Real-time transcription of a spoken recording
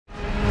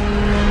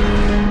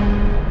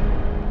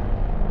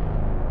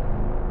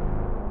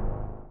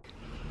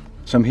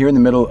So I'm here in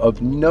the middle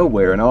of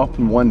nowhere, and I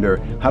often wonder,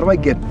 how do I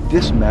get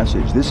this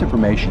message, this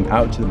information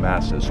out to the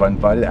masses? So I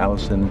invited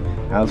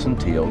Alison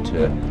Teal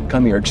to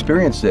come here,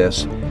 experience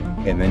this,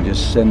 and then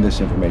just send this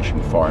information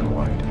far and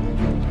wide.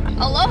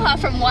 Aloha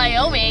from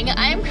Wyoming.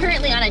 I'm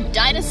currently on a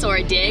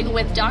dinosaur dig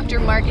with Dr.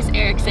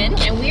 Eriksen,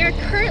 and we are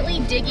currently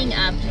digging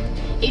up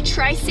a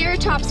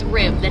Triceratops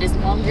rib that is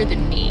longer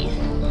than me.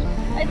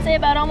 I'd say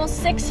about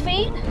almost 6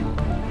 feet.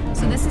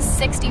 So this is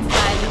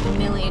 65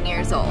 million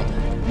years old.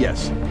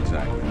 Yes,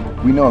 exactly.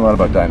 We know a lot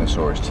about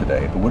dinosaurs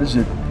today, but what does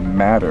it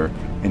matter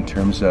in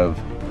terms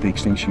of the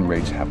extinction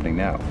rates happening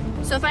now?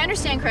 So if I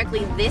understand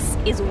correctly, this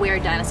is where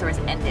dinosaurs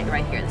ended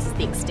right here. This is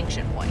the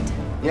extinction point.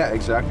 Yeah,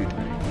 exactly.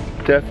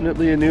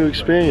 Definitely a new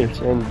experience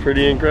and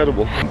pretty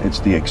incredible.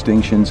 It's the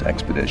Extinctions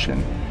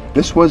Expedition.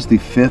 This was the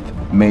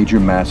 5th major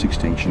mass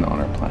extinction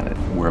on our planet,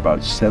 where about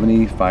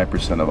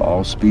 75% of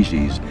all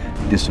species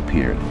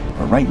disappeared.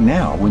 But right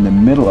now, we're in the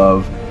middle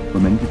of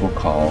what many people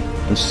call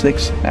the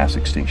 6th mass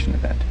extinction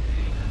event.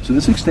 So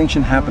this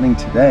extinction happening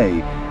today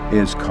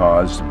is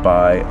caused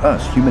by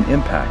us, human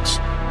impacts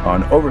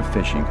on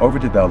overfishing,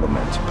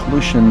 overdevelopment,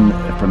 pollution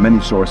from many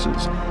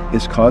sources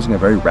is causing a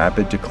very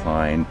rapid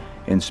decline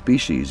in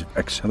species,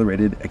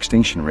 accelerated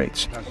extinction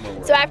rates.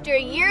 So after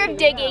a year of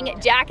digging,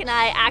 Jack and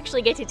I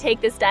actually get to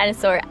take this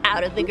dinosaur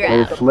out of the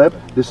ground. Let it flip.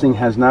 This thing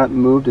has not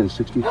moved in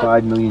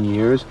 65 million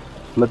years.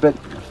 Flip it,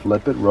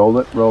 roll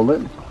it, roll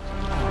it.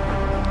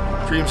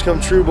 Dreams come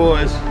true,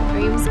 boys.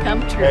 Dreams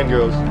come true. And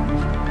girls.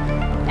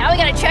 Now we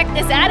gotta check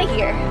this out of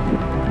here.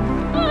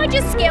 Oh,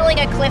 just scaling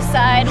a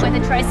cliffside with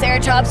a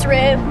Triceratops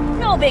rib.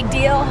 No big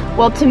deal.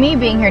 Well, to me,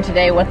 being here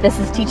today, what this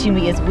is teaching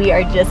me is we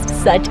are just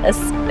such a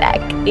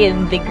speck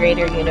in the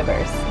greater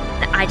universe.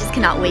 I just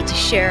cannot wait to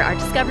share our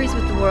discoveries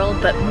with the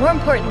world, but more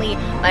importantly,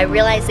 my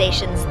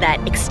realizations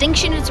that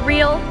extinction is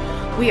real,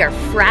 we are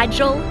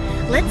fragile.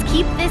 Let's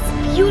keep this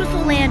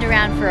beautiful land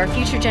around for our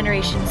future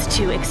generations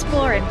to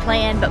explore and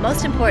plan, but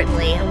most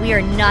importantly, we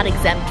are not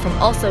exempt from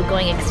also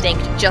going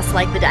extinct just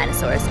like the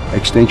dinosaurs.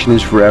 Extinction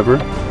is forever,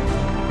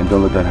 and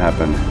don't let that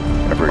happen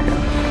ever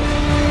again.